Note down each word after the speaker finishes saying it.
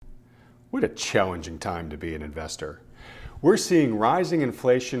What a challenging time to be an investor. We're seeing rising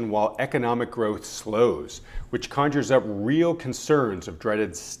inflation while economic growth slows, which conjures up real concerns of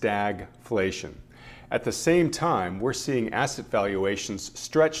dreaded stagflation. At the same time, we're seeing asset valuations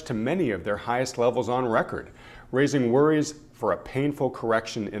stretch to many of their highest levels on record, raising worries for a painful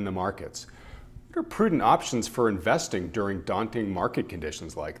correction in the markets. What are prudent options for investing during daunting market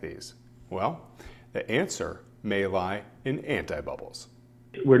conditions like these? Well, the answer may lie in anti-bubbles.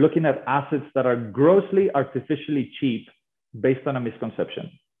 We're looking at assets that are grossly artificially cheap based on a misconception.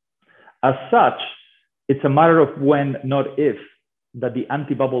 As such, it's a matter of when, not if, that the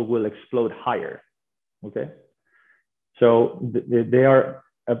anti-bubble will explode higher. Okay? So they are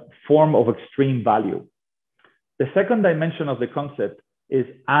a form of extreme value. The second dimension of the concept is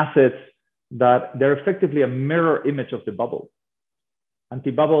assets that they're effectively a mirror image of the bubble.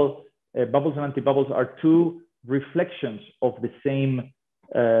 Bubbles and anti-bubbles are two reflections of the same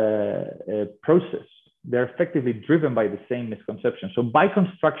process. They're effectively driven by the same misconception. So by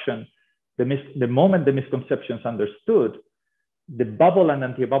construction, the moment the misconception is understood, the bubble and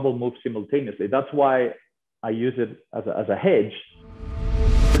anti-bubble move simultaneously. That's why I use it as a hedge.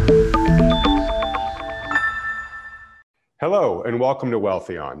 Hello and welcome to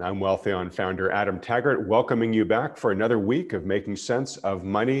Wealthion. I'm Wealthion founder Adam Taggart, welcoming you back for another week of making sense of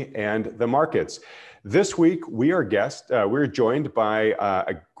money and the markets. This week we're joined by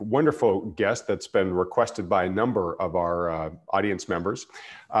a wonderful guest that's been requested by a number of our audience members,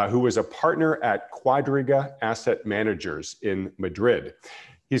 who is a partner at Quadriga Asset Managers in Madrid.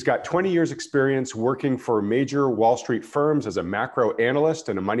 He's got 20 years experience working for major Wall Street firms as a macro analyst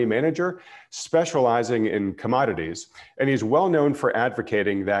and a money manager, specializing in commodities. And he's well known for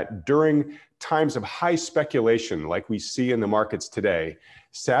advocating that during times of high speculation like we see in the markets today,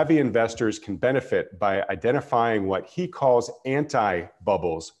 savvy investors can benefit by identifying what he calls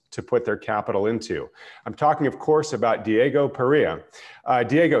anti-bubbles to put their capital into. I'm talking, of course, about Diego Perea.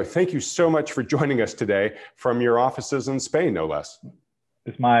 Diego, thank you so much for joining us today from your offices in Spain, no less.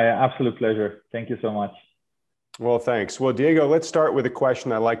 It's my absolute pleasure. Thank you so much. Well, thanks. Well, Diego, let's start with a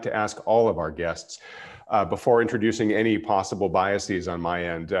question I like to ask all of our guests before introducing any possible biases on my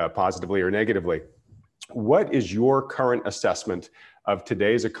end, positively or negatively. What is your current assessment of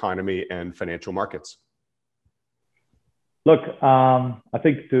today's economy and financial markets? Look, I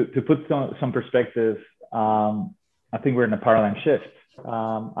think to put some perspective, I think we're in a paradigm shift.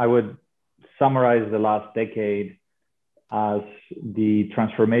 I would summarize the last decade as the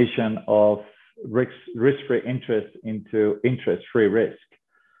transformation of risk-free interest into interest-free risk.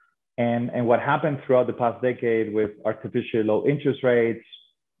 And what happened throughout the past decade with artificially low interest rates,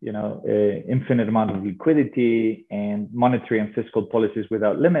 infinite amount of liquidity and monetary and fiscal policies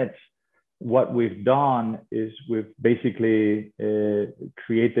without limits, what we've done is we've basically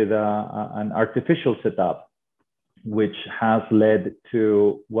created an artificial setup, which has led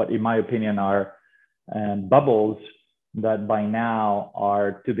to what, in my opinion, are bubbles that by now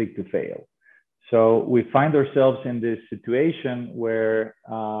are too big to fail. So we find ourselves in this situation where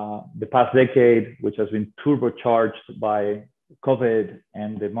the past decade, which has been turbocharged by COVID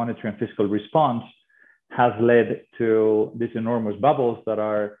and the monetary and fiscal response, has led to these enormous bubbles that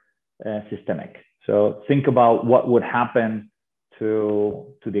are systemic. So think about what would happen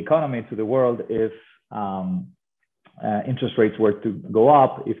to the economy, to the world, if interest rates were to go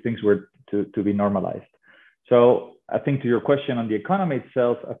up, if things were to be normalized. So I think to your question on the economy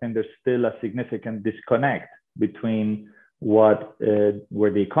itself, I think there's still a significant disconnect between where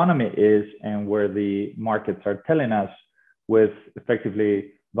the economy is and where the markets are telling us, with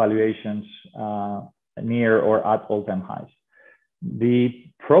effectively valuations near or at all-time highs. The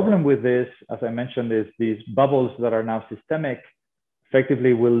problem with this, as I mentioned, is these bubbles that are now systemic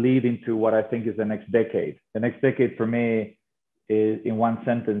effectively will lead into what I think is the next decade. The next decade for me is, in one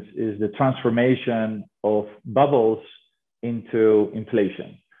sentence, is the transformation of bubbles into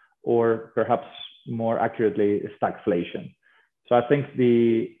inflation, or perhaps more accurately, stagflation. So I think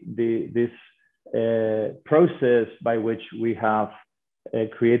this process by which we have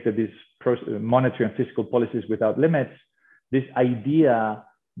created these monetary and fiscal policies without limits, this idea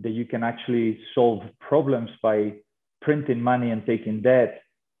that you can actually solve problems by printing money and taking debt,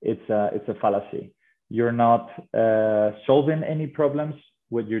 it's a fallacy. You're not solving any problems.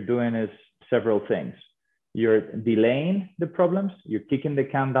 What you're doing is several things. You're delaying the problems. You're kicking the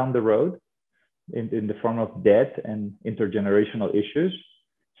can down the road in the form of debt and intergenerational issues.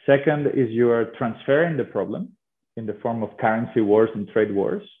 Second is you are transferring the problem in the form of currency wars and trade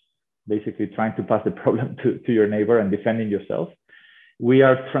wars, basically trying to pass the problem to your neighbor and defending yourself. We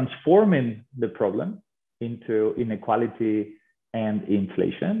are transforming the problem into inequality and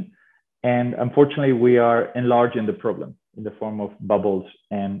inflation. And unfortunately, we are enlarging the problem in the form of bubbles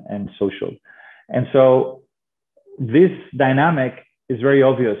and social. And so this dynamic is very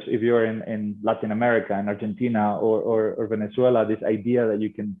obvious if you're in Latin America and Argentina or Venezuela. This idea that you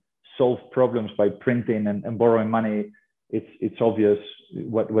can solve problems by printing and borrowing money, it's obvious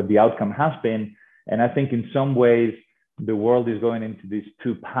what the outcome has been. And I think in some ways, the world is going into these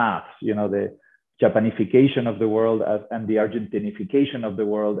two paths, the Japanification of the world and the Argentinification of the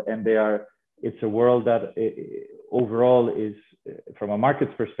world. And it's a world that overall is, from a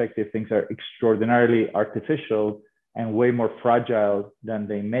market's perspective, things are extraordinarily artificial and way more fragile than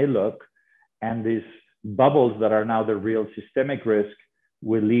they may look. And these bubbles that are now the real systemic risk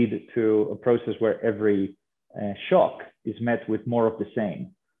will lead to a process where every shock is met with more of the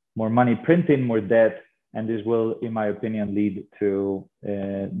same, more money printing, more debt. And this will, in my opinion, lead to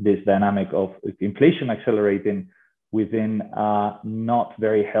this dynamic of inflation accelerating within a not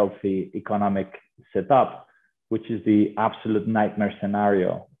very healthy economic setup, which is the absolute nightmare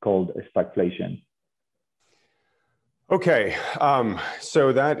scenario called stagflation. Okay,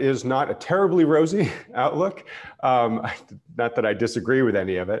 so that is not a terribly rosy outlook. Not that I disagree with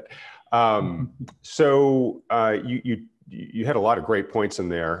any of it. You had a lot of great points in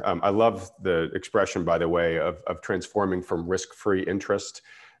there. I love the expression, by the way, of transforming from risk-free interest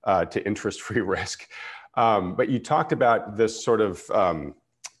to interest-free risk. But you talked about this sort of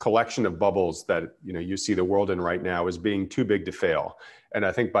collection of bubbles that you see the world in right now as being too big to fail. And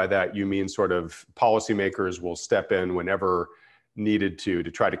I think by that you mean sort of policymakers will step in whenever needed to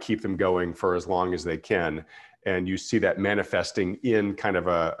try to keep them going for as long as they can. And you see that manifesting in kind of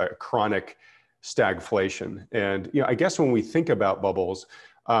a chronic stagflation. And I guess when we think about bubbles,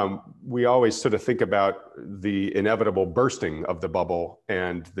 we always sort of think about the inevitable bursting of the bubble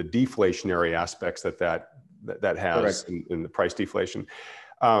and the deflationary aspects that has in the price deflation.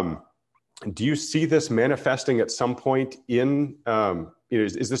 Do you see this manifesting at some point in,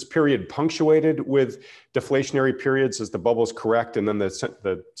 is this period punctuated with deflationary periods as the bubbles correct and then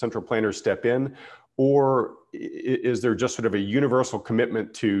the central planners step in? Or is there just sort of a universal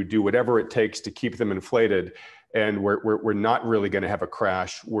commitment to do whatever it takes to keep them inflated, and we're not really going to have a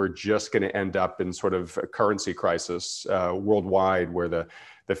crash? We're just going to end up in sort of a currency crisis worldwide, where the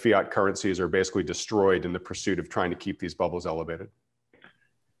fiat currencies are basically destroyed in the pursuit of trying to keep these bubbles elevated?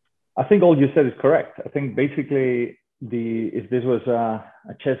 I think all you said is correct. I think basically if this was a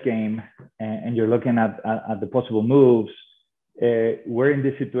chess game and you're looking at the possible moves, we're in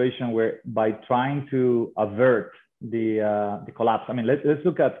this situation where by trying to avert the collapse, I mean, let's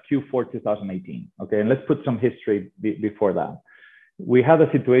look at Q4 2018, okay? And let's put some history before that. We had a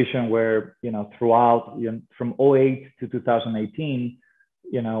situation where, throughout, from 2008 to 2018,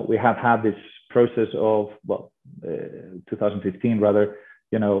 we have had this process of, 2015 rather,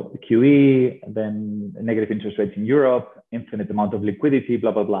 QE, then negative interest rates in Europe, infinite amount of liquidity,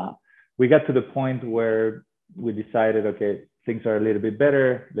 blah, blah, blah. We got to the point where we decided, okay, things are a little bit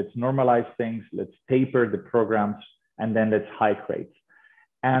better. Let's normalize things. Let's taper the programs, and then let's hike rates.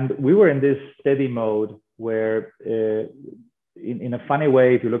 And we were in this steady mode where, in a funny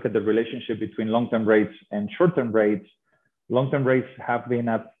way, if you look at the relationship between long-term rates and short-term rates have been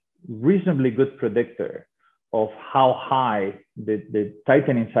a reasonably good predictor of how high the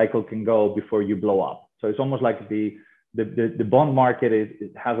tightening cycle can go before you blow up. So it's almost like the bond market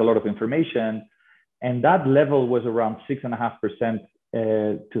it has a lot of information, and that level was around 6.5%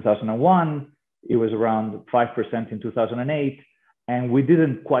 2001. It was around 5% in 2008, and we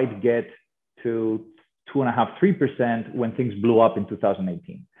didn't quite get to 2.5%, 3% when things blew up in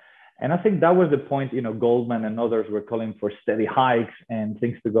 2018. And I think that was the point. Goldman and others were calling for steady hikes and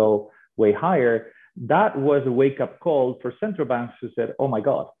things to go way higher. That was a wake-up call for central banks who said, oh my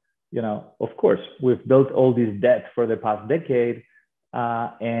God, of course, we've built all this debt for the past decade,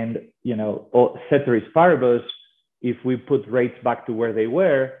 and ceteris paribus, if we put rates back to where they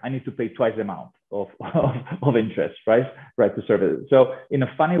were, I need to pay twice the amount of interest, right, to serve it. So in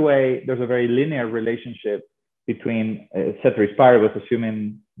a funny way, there's a very linear relationship between ceteris paribus,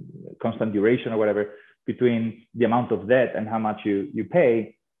 assuming constant duration or whatever, between the amount of debt and how much you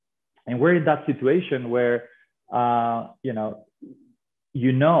pay. And we're in that situation where, that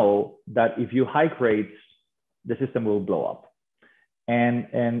if you hike rates, the system will blow up,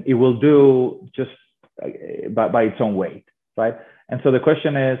 and it will do just by its own weight, right? And so the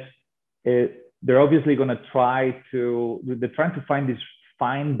question is, they're obviously going to trying to find this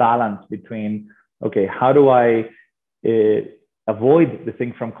fine balance between, okay, how do I avoid the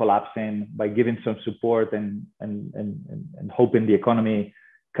thing from collapsing by giving some support and hoping the economy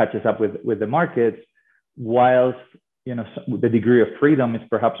catches up with the markets, whilst the degree of freedom is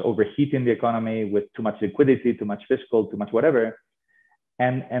perhaps overheating the economy with too much liquidity, too much fiscal, too much whatever.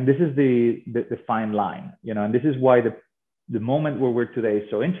 And this is the fine line, and this is why the moment where we're today is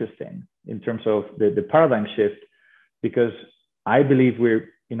so interesting in terms of the paradigm shift, because I believe we're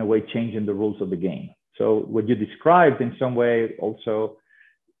in a way changing the rules of the game. So what you described in some way also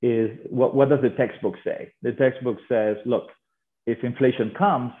is what does the textbook say? The textbook says, look, if inflation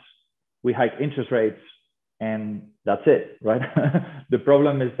comes, we hike interest rates and that's it, right? The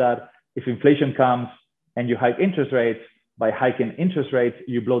problem is that if inflation comes and you hike interest rates, by hiking interest rates,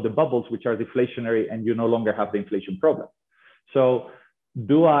 you blow the bubbles, which are deflationary, and you no longer have the inflation problem. So what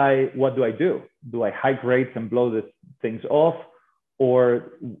do I do? Do I hike rates and blow the things off?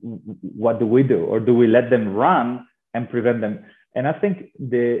 Or what do we do? Or do we let them run and prevent them? And I think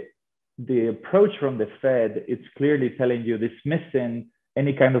the approach from the Fed, it's clearly telling you, dismissing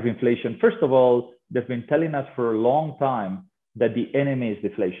any kind of inflation. First of all, they've been telling us for a long time that the enemy is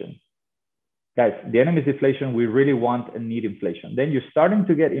deflation. Guys, the enemy is deflation. We really want and need inflation. Then you're starting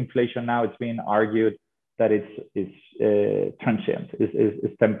to get inflation now. It's being argued that it's transient,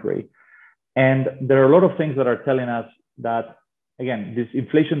 is temporary. And there are a lot of things that are telling us that, again, this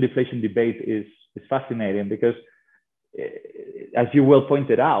inflation-deflation debate is fascinating because, as you well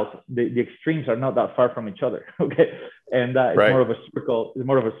pointed out, the extremes are not that far from each other, okay? And it's right. more of a circle. It's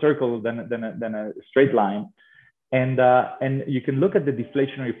more of a circle than a straight line. And you can look at the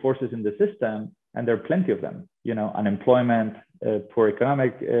deflationary forces in the system, and there are plenty of them. Unemployment, poor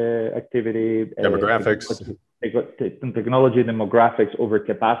economic activity, demographics, technology, demographics,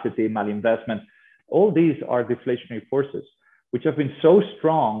 overcapacity, malinvestment. All these are deflationary forces, which have been so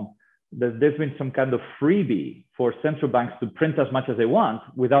strong that there's been some kind of freebie for central banks to print as much as they want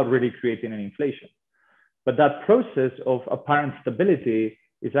without really creating an inflation. But that process of apparent stability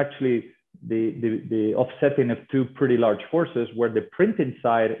is actually the offsetting of two pretty large forces, where the printing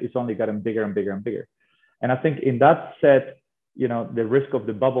side is only gotten bigger and bigger and bigger. And I think in that set, the risk of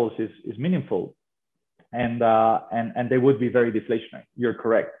the bubbles is meaningful, and they would be very deflationary. You're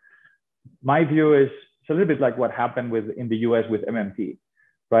correct. My view is it's a little bit like what happened in the US with MMT,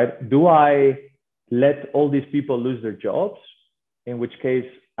 right? Do I let all these people lose their jobs, in which case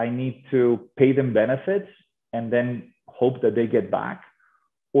I need to pay them benefits and then hope that they get back?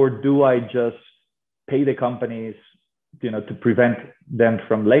 Or do I just pay the companies, to prevent them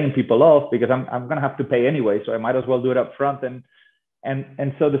from laying people off, because I'm going to have to pay anyway, so I might as well do it up front. And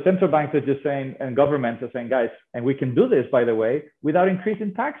so the central banks are just saying, and governments are saying, guys, and we can do this, by the way, without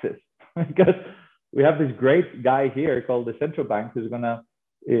increasing taxes, because we have this great guy here called the central bank who's going to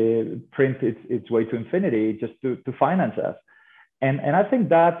print its way to infinity just to finance us. And I think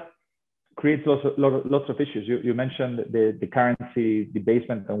that creates lots of issues. You mentioned the currency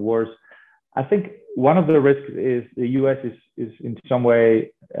debasement and wars. I think one of the risks is the US is in some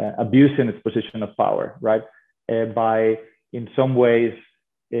way abusing its position of power, right? By in some ways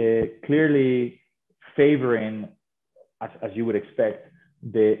clearly favoring, as you would expect,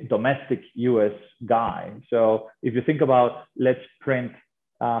 the domestic US guy. So if you think about, let's print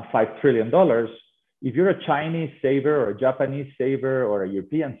 $5 trillion, if you're a Chinese saver or a Japanese saver or a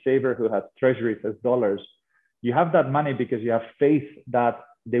European saver who has treasuries as dollars, you have that money because you have faith that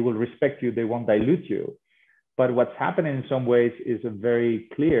they will respect you, they won't dilute you. But what's happening in some ways is a very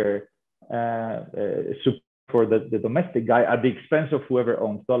clear support for the domestic guy at the expense of whoever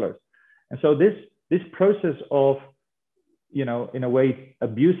owns dollars. And so this process of, in a way,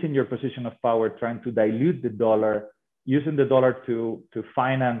 abusing your position of power, trying to dilute the dollar, using the dollar to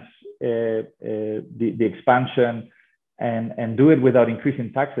finance the expansion and do it without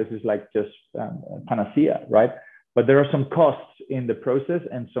increasing taxes is like just panacea, right? But there are some costs in the process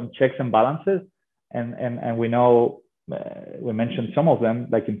and some checks and balances. And we know, we mentioned some of them,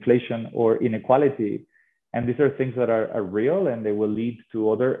 like inflation or inequality. And these are things that are real, and they will lead to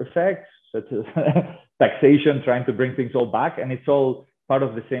other effects, such as taxation, trying to bring things all back. And it's all part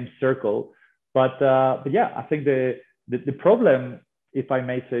of the same circle. But yeah, I think the problem, if I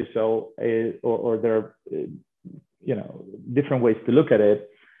may say so, or there are different ways to look at it.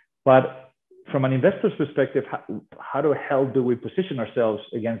 But from an investor's perspective, how the hell do we position ourselves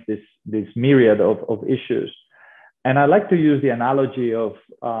against this myriad of issues? And I like to use the analogy of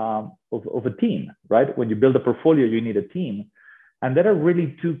a team, right? When you build a portfolio, you need a team. And there are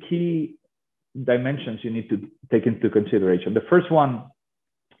really two key dimensions you need to take into consideration. The first one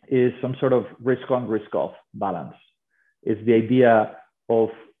is some sort of risk on, risk off balance. It's the idea of,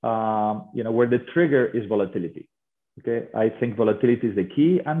 where the trigger is volatility. Okay, I think volatility is the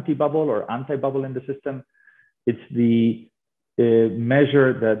key anti-bubble or anti-bubble in the system. It's the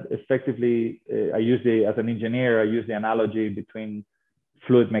measure that effectively, as an engineer, I use the analogy between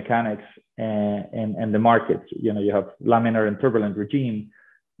fluid mechanics and the markets. You know, you have laminar and turbulent regime.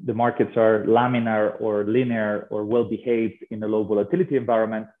 The markets are laminar or linear or well-behaved in a low volatility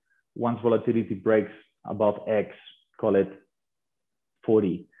environment. Once volatility breaks above X, call it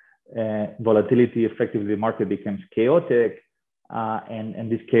 40, volatility, effectively the market becomes chaotic,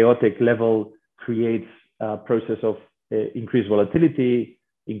 and this chaotic level creates a process of increased volatility,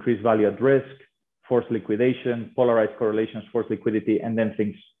 increased value at risk, forced liquidation, polarized correlations, forced liquidity, and then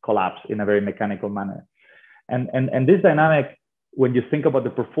things collapse in a very mechanical manner. And this dynamic, when you think about the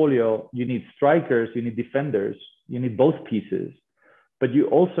portfolio, you need strikers, you need defenders, you need both pieces. But you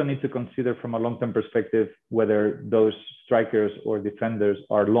also need to consider from a long-term perspective whether those strikers or defenders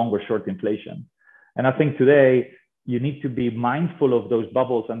are long or short inflation. And I think today you need to be mindful of those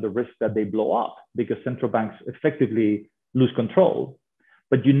bubbles and the risk that they blow up, because central banks effectively lose control.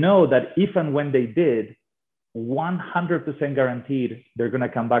 But you know that if and when they did, 100% guaranteed, they're going to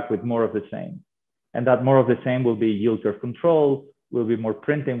come back with more of the same. And that more of the same will be yield curve control, will be more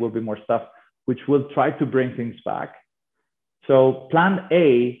printing, will be more stuff, which will try to bring things back. So plan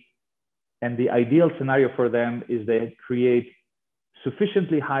A, and the ideal scenario for them is they create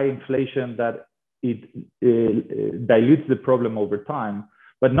sufficiently high inflation that it dilutes the problem over time,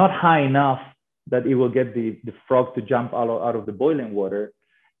 but not high enough that it will get the frog to jump out of the boiling water,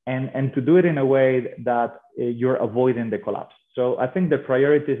 and to do it in a way that you're avoiding the collapse. So I think the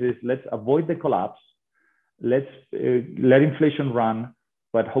priorities is let's avoid the collapse, let's let inflation run,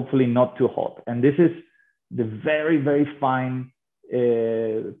 but hopefully not too hot. And this is the very, very fine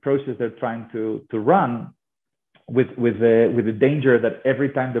process they're trying to run with the danger that every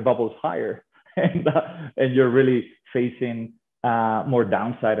time the bubble's higher and you're really facing more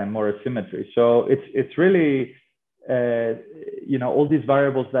downside and more asymmetry. So it's really, you know, all these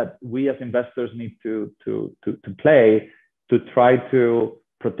variables that we as investors need to play to try to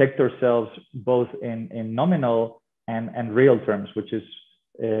protect ourselves both in nominal and real terms, which is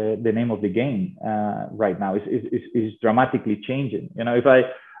the name of the game right now. Is dramatically changing. You know, if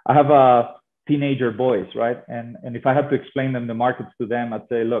I have a teenager boys, right, and if I have to explain them the markets to them, I'd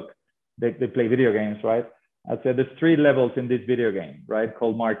say, look, they play video games, right? I'd say there's 3 levels in this video game, right,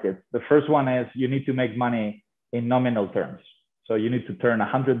 called markets. The first one is you need to make money in nominal terms. So you need to turn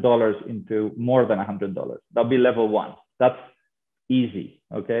 $100 into more than $100. That'll be level 1. That's easy,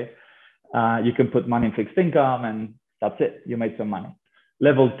 okay? You can put money in fixed income and that's it, you made some money.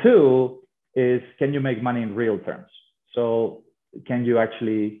 Level 2 is, can you make money in real terms? So can you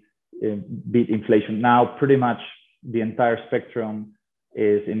actually beat inflation? Now, pretty much the entire spectrum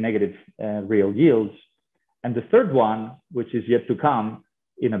is in negative real yields. And the third one, which is yet to come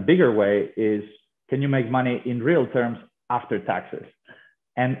in a bigger way, is can you make money in real terms after taxes?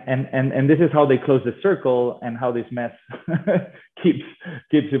 And this is how they close the circle and how this mess keeps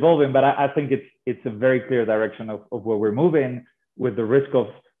evolving. But I think it's a very clear direction of where we're moving, with the risk of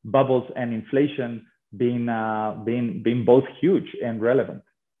bubbles and inflation being both huge and relevant.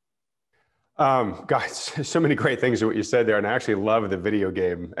 Guys, so many great things in what you said there, and I actually love the video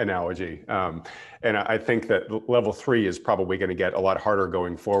game analogy. And I think that level 3 is probably going to get a lot harder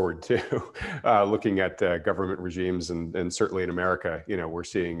going forward too. Looking at government regimes, and certainly in America, you know, we're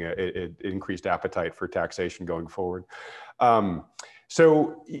seeing an increased appetite for taxation going forward.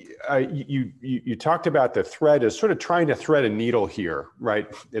 So you talked about the thread as sort of trying to thread a needle here, right?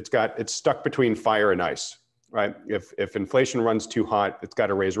 It's stuck between fire and ice, right? If inflation runs too hot, it's got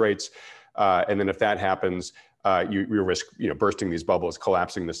to raise rates. And then if that happens, you risk, you know, bursting these bubbles,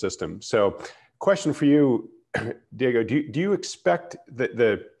 collapsing the system. So question for you, Diego, do you expect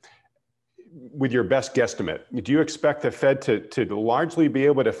with your best guesstimate, do you expect the Fed to largely be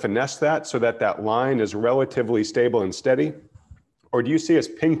able to finesse that so that that line is relatively stable and steady? Or do you see us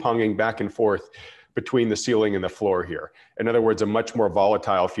ping-ponging back and forth between the ceiling and the floor here? In other words, a much more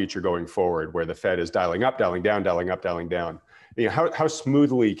volatile future going forward, where the Fed is dialing up, dialing down, dialing up, dialing down. You know, how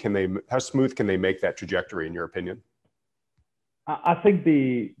smooth can they make that trajectory, in your opinion? I think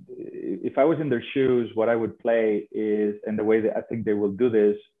if I was in their shoes, what I would play is, and the way that I think they will do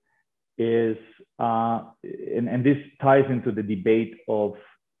this is, and this ties into the debate of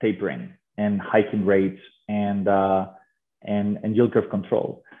tapering and hiking rates and yield curve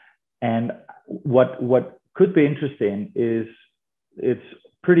control. And what could be interesting is it's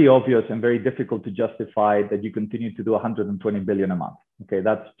pretty obvious and very difficult to justify that you continue to do 120 billion a month. Okay,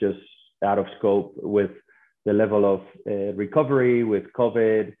 that's just out of scope with the level of recovery, with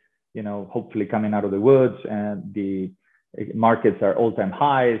COVID, you know, hopefully coming out of the woods, and the markets are all-time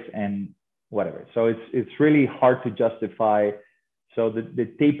highs and whatever. So it's really hard to justify So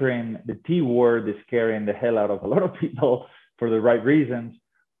the tapering, the T word is scaring the hell out of a lot of people for the right reasons.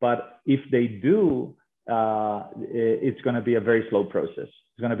 But if they do, it's going to be a very slow process.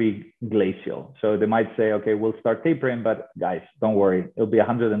 It's going to be glacial. So they might say, okay, we'll start tapering, but guys, don't worry, it'll be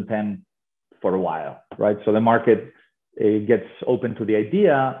 110 for a while, right? So the market gets open to the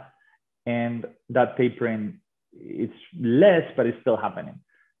idea, and that tapering, it's less, but it's still happening.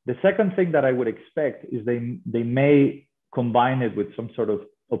 The second thing that I would expect is they may combine it with some sort of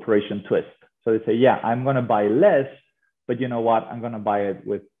operation twist. So they say, yeah, I'm going to buy less, but you know what? I'm going to buy it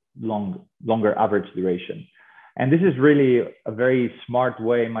with longer average duration. And this is really a very smart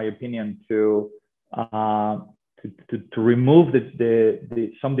way, in my opinion, to remove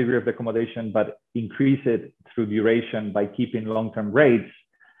some degree of the accommodation, but increase it through duration by keeping long-term rates.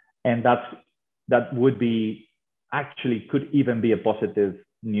 And that would be actually could even be a positive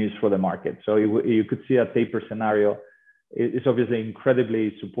news for the market. So you could see a taper scenario. It's obviously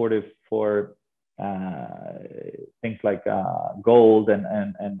incredibly supportive for things like gold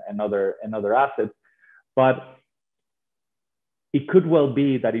and other assets. But it could well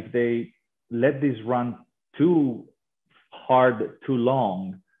be that if they let this run too hard, too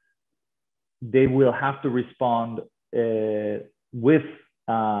long, they will have to respond with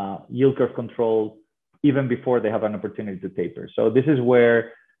yield curve control even before they have an opportunity to taper. So this is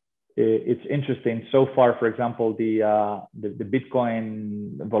where it's interesting. So far, for example, the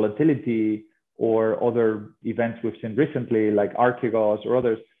Bitcoin volatility or other events we've seen recently, like Archegos or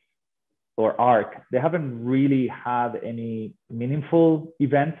others, or ARK, they haven't really had any meaningful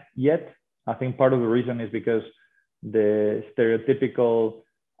event yet. I think part of the reason is because the stereotypical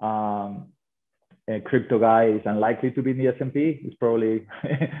crypto guy is unlikely to be in the S&P. It's probably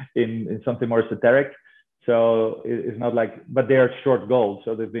in something more esoteric. So it's not like, but they are short gold,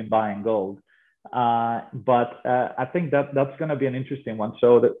 so they've been buying gold. But I think that's going to be an interesting one.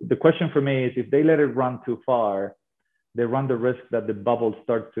 So the question for me is, if they let it run too far, they run the risk that the bubbles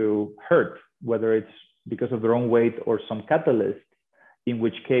start to hurt, whether it's because of their own weight or some catalyst, in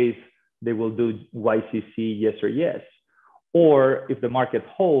which case they will do YCC yes or yes. Or if the market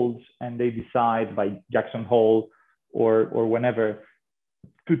holds and they decide by Jackson Hole or whenever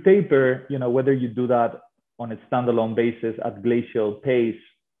to taper, whether you do that on a standalone basis at glacial pace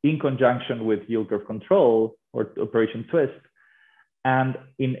in conjunction with yield curve control or operation twist. And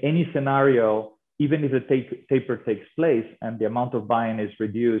in any scenario, even if the taper takes place and the amount of buying is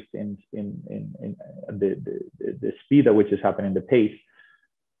reduced in the speed at which is happening, the pace,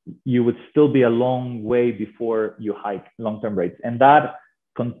 you would still be a long way before you hike long-term rates. And that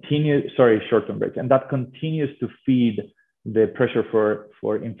continues, short-term rates. And that continues to feed the pressure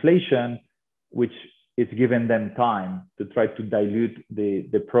for inflation, which is giving them time to try to dilute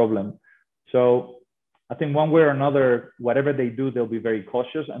the problem. So I think one way or another, whatever they do, they'll be very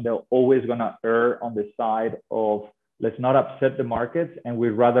cautious, and they're always going to err on the side of let's not upset the markets, and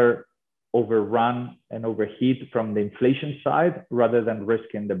we'd rather overrun and overheat from the inflation side rather than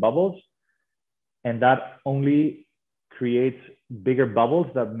risking the bubbles. And that only creates bigger bubbles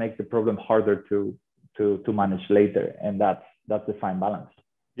that make the problem harder to manage later. And that's the fine balance.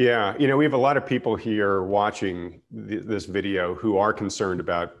 Yeah, we have a lot of people here watching this video who are concerned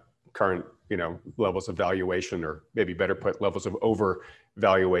about current levels of valuation, or maybe better put, levels of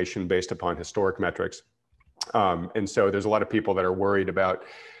overvaluation based upon historic metrics. And so there's a lot of people that are worried about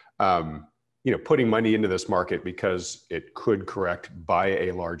putting money into this market because it could correct by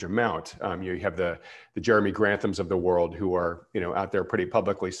a large amount. You have the Jeremy Granthams of the world who are out there pretty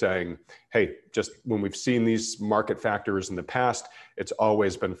publicly saying, hey, just when we've seen these market factors in the past, it's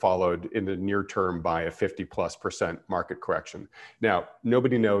always been followed in the near term by a 50+% market correction. Now,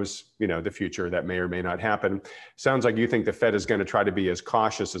 nobody knows the future. That may or may not happen. Sounds like you think the Fed is going to try to be as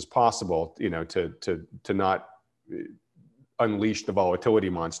cautious as possible, to not unleash the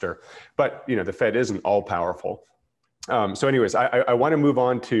volatility monster, but the Fed isn't all powerful. So anyways, I want to move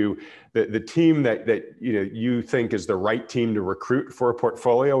on to the team that you think is the right team to recruit for a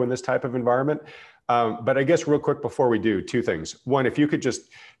portfolio in this type of environment. But I guess real quick before we do, two things. One, if you could just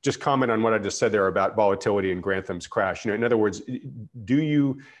comment on what I just said there about volatility and Grantham's crash. In other words,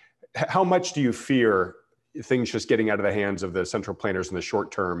 how much do you fear things just getting out of the hands of the central planners in the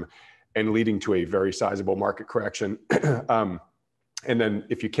short term and leading to a very sizable market correction? And then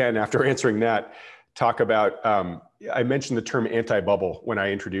if you can, after answering that, talk about, I mentioned the term anti-bubble when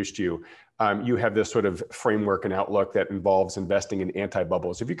I introduced you. You have this sort of framework and outlook that involves investing in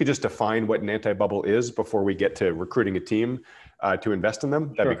anti-bubbles. If you could just define what an anti-bubble is before we get to recruiting a team to invest in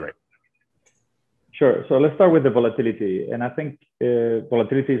them, that'd be great. Sure. So let's start with the volatility. And I think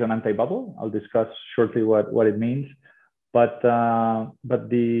volatility is an anti-bubble. I'll discuss shortly what it means. I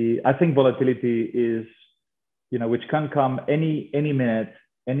think volatility is, which can come any minute,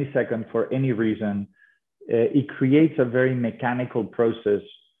 any second, for any reason. It creates a very mechanical process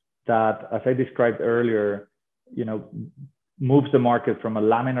that, as I described earlier, moves the market from a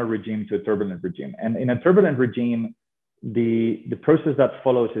laminar regime to a turbulent regime. And in a turbulent regime, the process that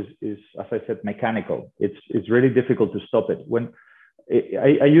follows is, as I said, mechanical. It's really difficult to stop it. When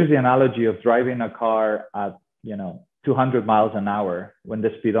I use the analogy of driving a car at 200 miles an hour when the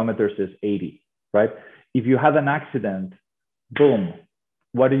speedometer says 80, right? If you have an accident, boom,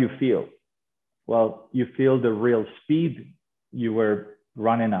 what do you feel? Well, you feel the real speed you were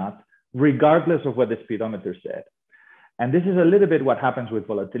running at, regardless of what the speedometer said. And this is a little bit what happens with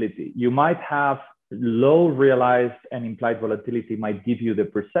volatility. You might have low realized and implied volatility might give you the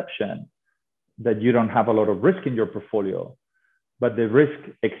perception that you don't have a lot of risk in your portfolio, but the risk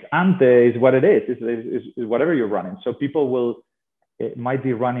ex ante is what it is whatever you're running. So people might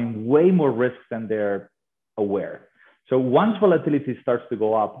be running way more risk than they're aware. So once volatility starts to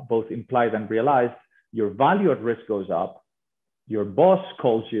go up, both implied and realized, your value at risk goes up. Your boss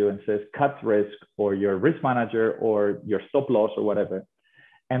calls you and says, cut risk, or your risk manager, or your stop loss, or whatever.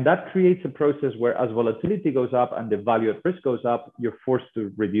 And that creates a process where, as volatility goes up and the value at risk goes up, you're forced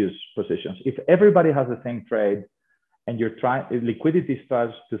to reduce positions. If everybody has the same trade and liquidity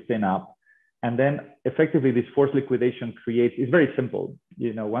starts to thin up, and then effectively this forced liquidation it's very simple.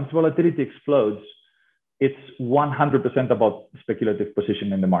 Once volatility explodes, it's 100% about speculative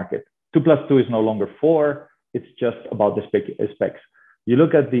position in the market. 2 + 2 is no longer 4. It's just about the specs. You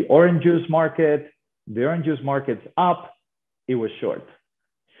look at the orange juice market. The orange juice market's up. It was short.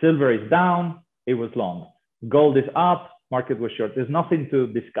 Silver is down. It was long. Gold is up. Market was short. There's nothing to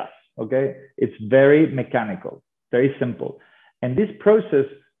discuss. Okay. It's very mechanical, very simple. And this process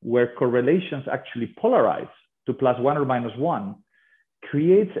where correlations actually polarize to +1 or -1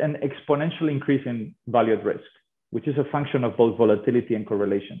 creates an exponential increase in value at risk, which is a function of both volatility and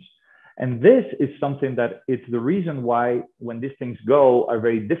correlations. And this is something that it's the reason why when these things go are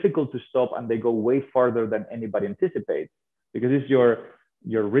very difficult to stop, and they go way farther than anybody anticipates, because it's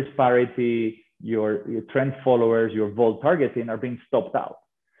your risk parity, your trend followers, your vol targeting are being stopped out.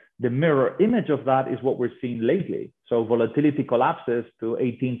 The mirror image of that is what we're seeing lately. So volatility collapses to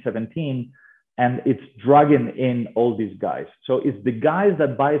 18, 17, and it's dragging in all these guys. So it's the guys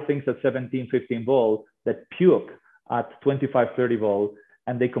that buy things at 17, 15 vol that puke at 25, 30 vol,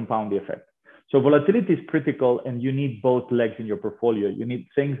 and they compound the effect. So volatility is critical, and you need both legs in your portfolio. You need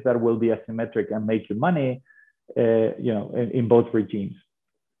things that will be asymmetric and make you money, in both regimes.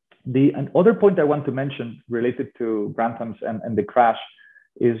 The other point I want to mention related to Grantham's and the crash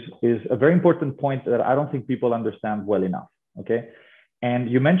is a very important point that I don't think people understand well enough. Okay, and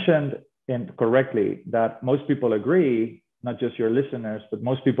you mentioned, and correctly, that most people agree, not just your listeners, but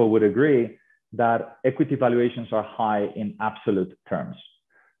most people would agree that equity valuations are high in absolute terms.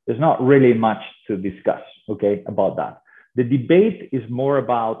 There's not really much to discuss, okay, about that. The debate is more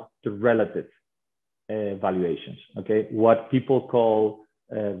about the relative valuations, okay, what people call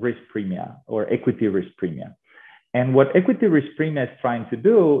risk premia or equity risk premia. And what equity risk premia is trying to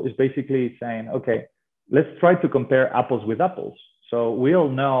do is basically saying, okay, let's try to compare apples with apples. So we all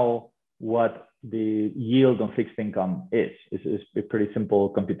know what the yield on fixed income is. It's a pretty simple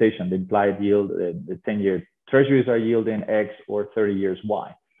computation. The implied yield, the 10-year treasuries are yielding X or 30 years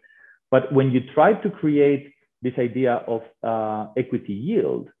Y. But when you try to create this idea of equity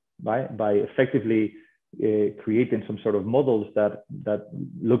yield, right, by effectively creating some sort of models that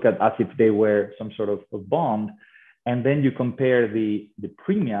look at as if they were some sort of bond, and then you compare the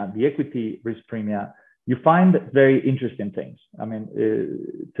premia, the equity risk premia, you find very interesting things. I mean,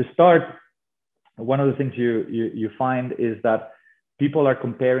 to start, one of the things you find is that people are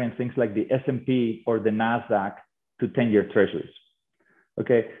comparing things like the S&P or the NASDAQ to 10-year treasuries.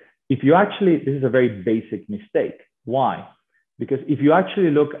 Okay, if you actually, this is a very basic mistake. Why? Because if you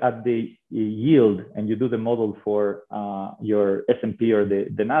actually look at the yield and you do the model for your S&P or the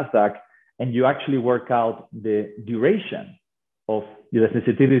NASDAQ, and you actually work out the duration of the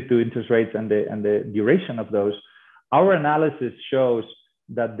sensitivity to interest rates and the duration of those, our analysis shows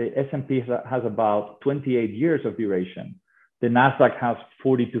that the S&P has about 28 years of duration. The NASDAQ has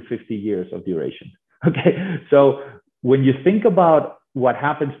 40 to 50 years of duration. Okay, so when you think about what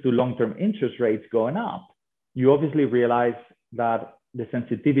happens to long-term interest rates going up, you obviously realize that the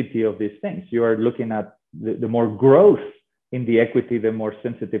sensitivity of these things, you are looking at the more growth in the equity, the more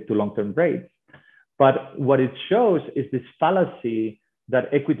sensitive to long-term rates. But what it shows is this fallacy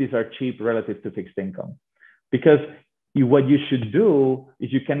that equities are cheap relative to fixed income. Because what you should do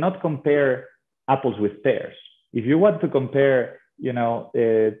is you cannot compare apples with pears. If you want to compare,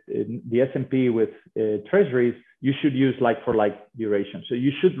 the S&P with treasuries, you should use like for like duration. So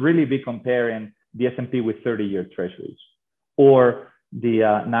you should really be comparing the S&P with 30-year treasuries, or the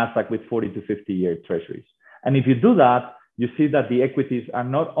NASDAQ with 40 to 50-year treasuries. And if you do that, you see that the equities are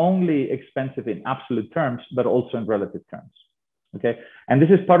not only expensive in absolute terms, but also in relative terms. Okay. And this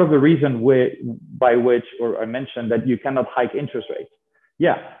is part of the reason by which I mentioned that you cannot hike interest rates.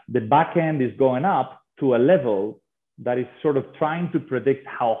 Yeah, the back end is going up to a level that is sort of trying to predict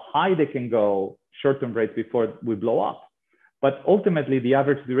how high they can go, short-term rates, before we blow up. But ultimately, the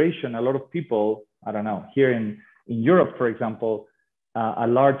average duration, a lot of people, I don't know, here in Europe, for example, a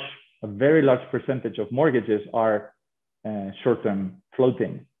very large percentage of mortgages are short-term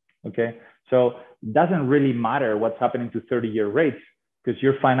floating. Okay. So it doesn't really matter what's happening to 30-year rates, because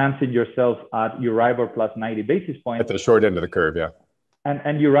you're financing yourself at Euribor plus 90 basis points. At the short end of the curve, yeah.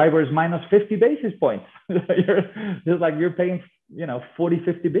 And Euribor is minus 50 basis points. You're paying, 40,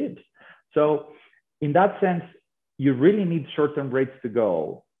 50 bips. So in that sense, you really need short-term rates to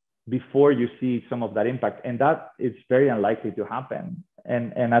go before you see some of that impact. And that is very unlikely to happen.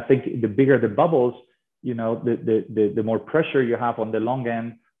 And I think the bigger the bubbles, the more pressure you have on the long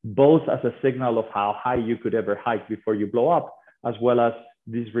end, both as a signal of how high you could ever hike before you blow up, as well as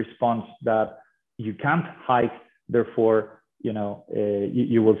this response that you can't hike, therefore, you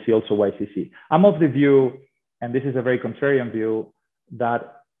will see also YCC. I'm of the view, and this is a very contrarian view,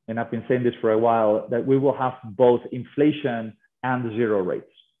 that, and I've been saying this for a while, that we will have both inflation and zero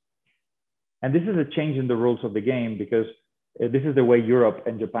rates. And this is a change in the rules of the game, because this is the way Europe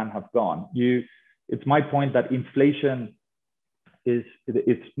and Japan have gone. It's my point that inflation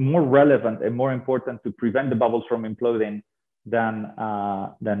it's more relevant and more important to prevent the bubbles from imploding than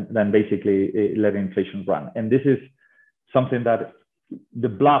basically letting inflation run. And this is something that the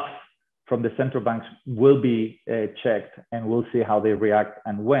bluffs from the central banks will be checked, and we'll see how they react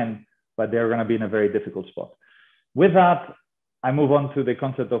and when, but they're going to be in a very difficult spot. With that, I move on to the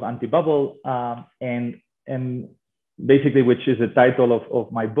concept of anti-bubble, and basically, which is the title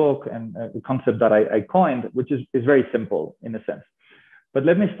of my book, and the concept that I coined, which is very simple in a sense. But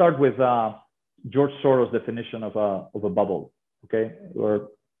let me start with George Soros' definition of a bubble, okay, or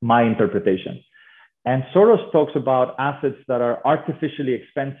my interpretation. And Soros talks about assets that are artificially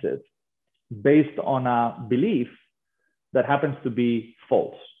expensive based on a belief that happens to be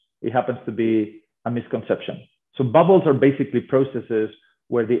false. It happens to be a misconception. So bubbles are basically processes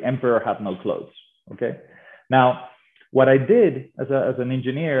where the emperor had no clothes, okay? Now, what I did as an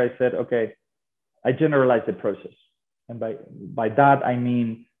engineer, I said, okay, I generalized the process. And by that, I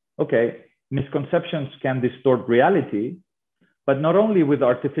mean, okay, misconceptions can distort reality, but not only with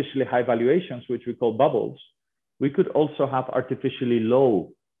artificially high valuations, which we call bubbles, we could also have artificially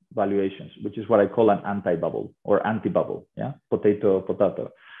low valuations, which is what I call an anti-bubble or anti-bubble, yeah,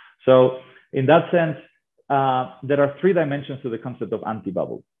 potato. So in that sense, there are three dimensions to the concept of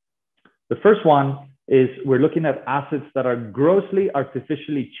anti-bubble. The first one is we're looking at assets that are grossly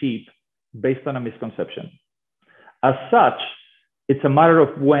artificially cheap based on a misconception. As such, it's a matter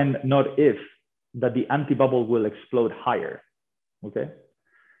of when, not if, that the anti-bubble will explode higher, okay?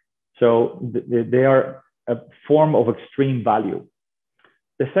 So they are a form of extreme value.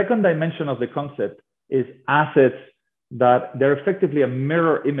 The second dimension of the concept is assets that they're effectively a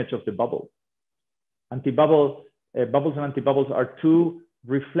mirror image of the bubble. Bubbles and anti-bubbles are two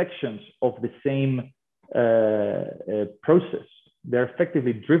reflections of the same process. They're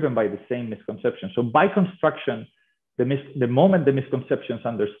effectively driven by the same misconception. So by construction, the moment the misconception is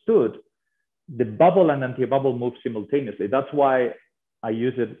understood, the bubble and anti-bubble move simultaneously. That's why I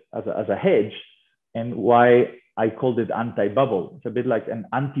use it as a hedge, and why I called it anti-bubble. It's a bit like an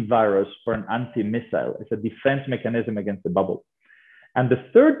antivirus or an anti-missile. It's a defense mechanism against the bubble. And the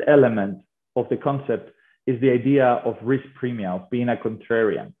third element of the concept is the idea of risk premium, of being a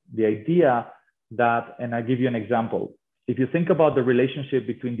contrarian. The idea that, and I'll give you an example. If you think about the relationship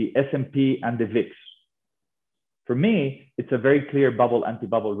between the S&P and the VIX, for me, it's a very clear bubble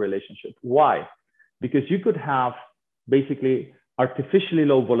anti-bubble relationship. Why? Because you could have basically artificially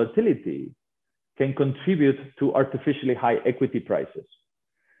low volatility can contribute to artificially high equity prices.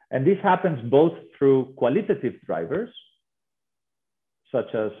 And this happens both through qualitative drivers,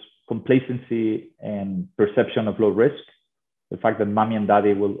 such as complacency and perception of low risk, the fact that mommy and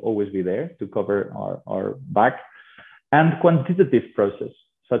daddy will always be there to cover our back, and quantitative process,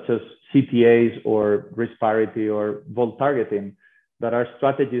 such as CTAs or risk parity or vol targeting, that are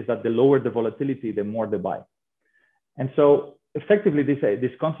strategies that the lower the volatility, the more they buy. And so effectively,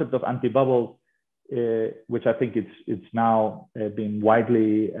 this concept of anti-bubble which I think it's now being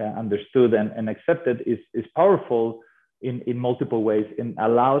widely understood and accepted, is powerful in multiple ways, and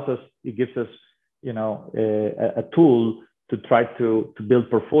allows us, it gives us, you know, a tool to try to build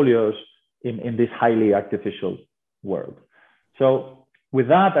portfolios in this highly artificial world. So with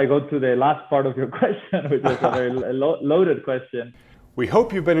that, I go to the last part of your question, which is a very loaded question. We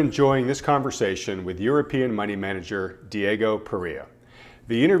hope you've been enjoying this conversation with European money manager Diego Perea.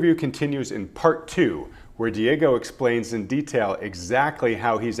 The interview continues in part 2, where Diego explains in detail exactly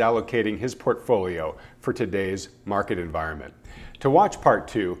how he's allocating his portfolio for today's market environment. To watch part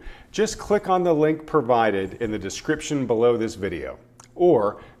 2, just click on the link provided in the description below this video,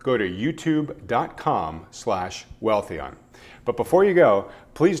 or go to youtube.com/Wealthion. But before you go,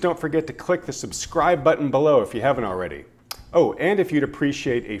 please don't forget to click the subscribe button below if you haven't already. Oh, and if you'd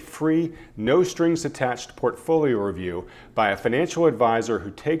appreciate a free, no-strings-attached portfolio review by a financial advisor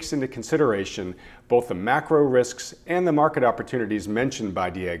who takes into consideration both the macro risks and the market opportunities mentioned by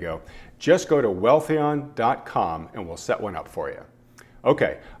Diego, just go to Wealthion.com and we'll set one up for you.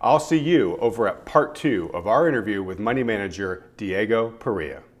 Okay, I'll see you over at part 2 of our interview with money manager Diego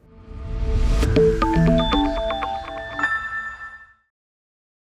Perea.